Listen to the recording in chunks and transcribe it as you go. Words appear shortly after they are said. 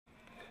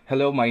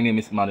Hello, my name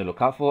is Manuel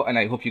Okafo and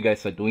I hope you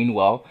guys are doing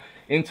well.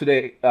 In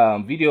today's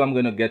video, I'm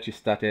going to get you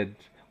started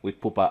with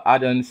Pupa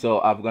Addon.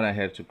 So I've gone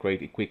ahead to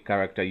create a quick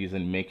character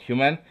using Make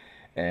Human,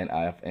 and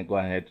I've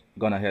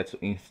gone ahead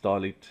to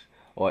install it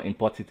or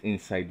import it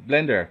inside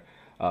Blender.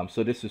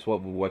 So this is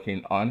what we're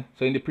working on.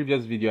 So in the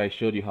previous video, I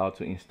showed you how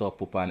to install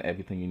Pupa and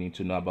everything you need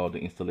to know about the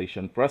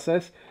installation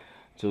process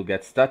to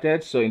get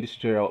started. So in this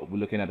tutorial, we're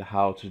looking at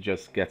how to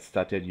just get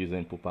started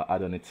using Pupa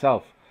Addon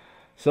itself.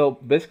 So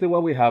basically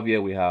what we have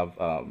here, we have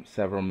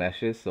several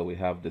meshes. So we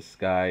have the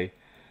sky,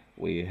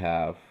 we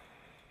have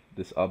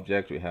this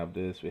object, we have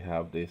this,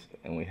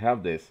 and we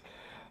have this.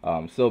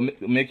 So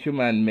Make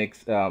Human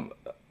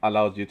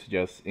allows you to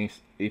just,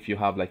 if you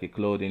have like a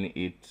clothing,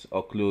 it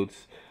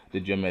occludes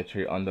the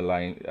geometry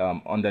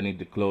underneath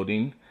the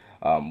clothing,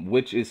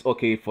 which is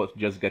okay for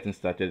just getting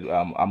started.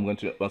 I'm going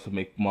to also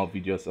make more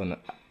videos on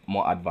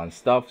more advanced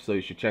stuff, so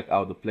you should check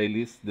out the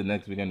playlist. The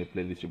next video in the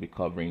playlist should be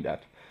covering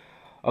that.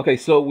 Okay,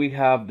 so we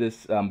have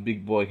this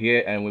big boy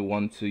here and we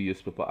want to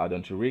use Pupa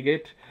Addon to rig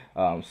it.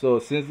 So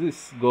since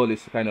this goal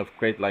is to kind of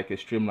create like a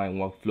streamlined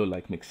workflow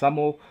like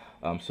Mixamo,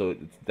 so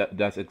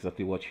that's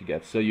exactly what you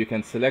get. So you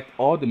can select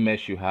all the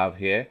mesh you have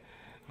here,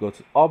 go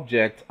to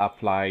Object,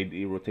 apply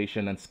the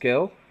rotation and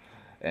scale,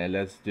 and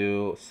let's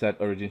do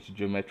set origin to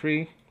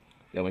geometry.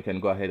 Then we can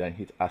go ahead and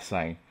hit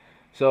assign.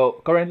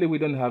 So currently we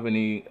don't have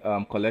any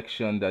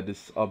collection that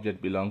this object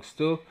belongs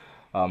to.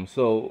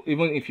 So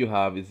even if you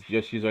have, it's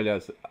just usually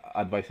as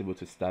advisable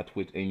to start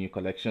with a new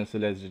collection. So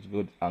let's just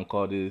go and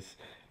call this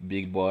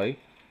big boy.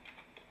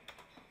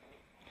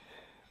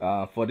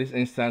 For this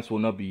instance, we'll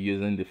not be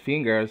using the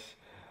fingers,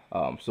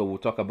 so we'll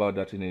talk about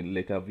that in a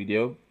later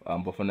video,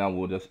 but for now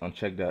we'll just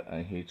uncheck that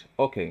and hit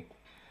OK.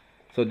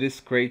 So this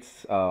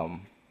creates a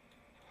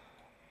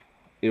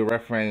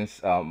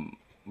reference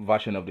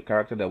version of the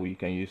character that we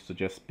can use to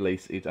just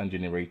place it and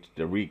generate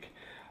the rig.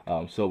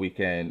 So we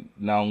can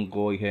now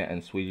go here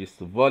and switch this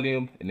to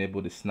volume,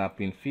 enable the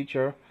snapping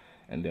feature,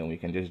 and then we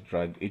can just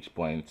drag each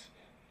point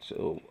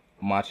to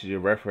match the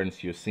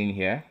reference you're seeing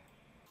here.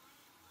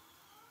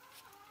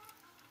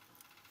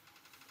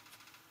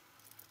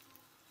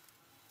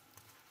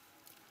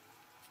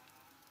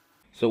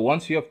 So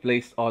once you have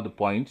placed all the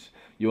points,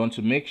 you want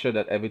to make sure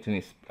that everything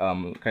is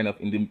kind of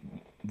in the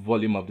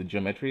volume of the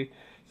geometry.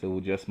 So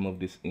we'll just move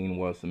this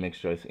inwards to make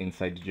sure it's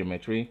inside the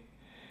geometry,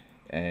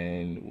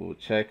 and we'll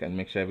check and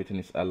make sure everything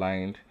is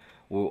aligned.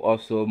 We'll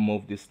also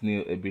move this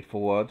knee a bit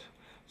forward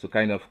to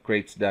kind of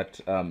create that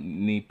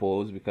knee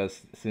pose,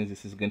 because since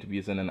this is going to be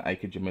using an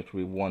IK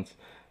geometry, we want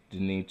the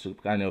knee to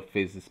kind of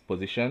face this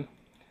position.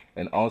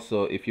 And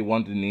also, if you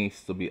want the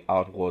knees to be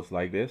outwards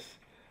like this,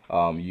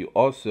 you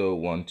also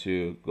want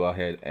to go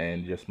ahead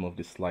and just move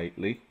this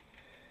slightly,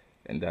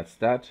 and that's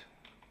that.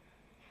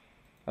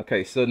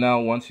 Okay, so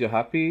now once you're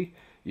happy,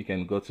 you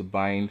can go to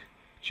bind,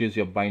 choose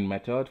your bind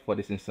method. For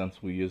this instance,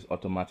 we use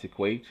automatic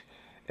weight,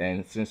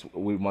 and since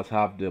we must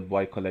have the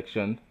boy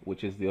collection,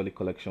 which is the only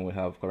collection we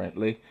have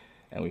currently,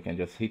 and we can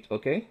just hit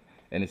OK,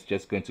 and it's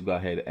just going to go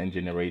ahead and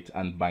generate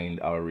and bind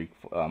our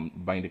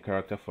bind the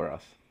character for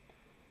us.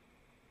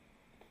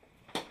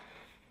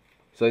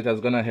 So it has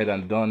gone ahead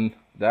and done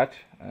that,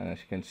 and as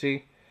you can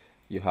see,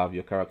 you have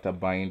your character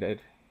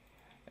binded,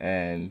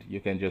 and you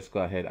can just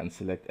go ahead and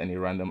select any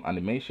random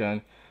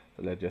animation.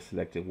 So let's just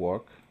select a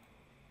work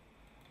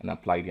and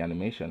apply the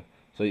animation.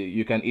 So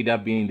you can either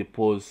be in the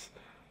pose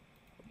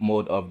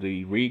mode of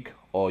the rig,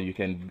 or you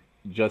can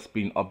just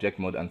be in object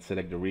mode and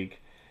select the rig,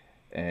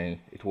 and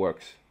it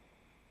works.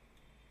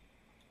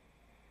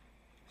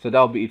 So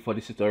that'll be it for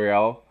this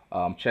tutorial.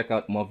 Check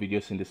out more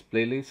videos in this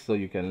playlist so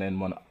you can learn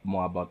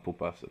more about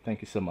Pupa. So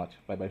thank you so much.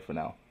 Bye bye for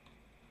now.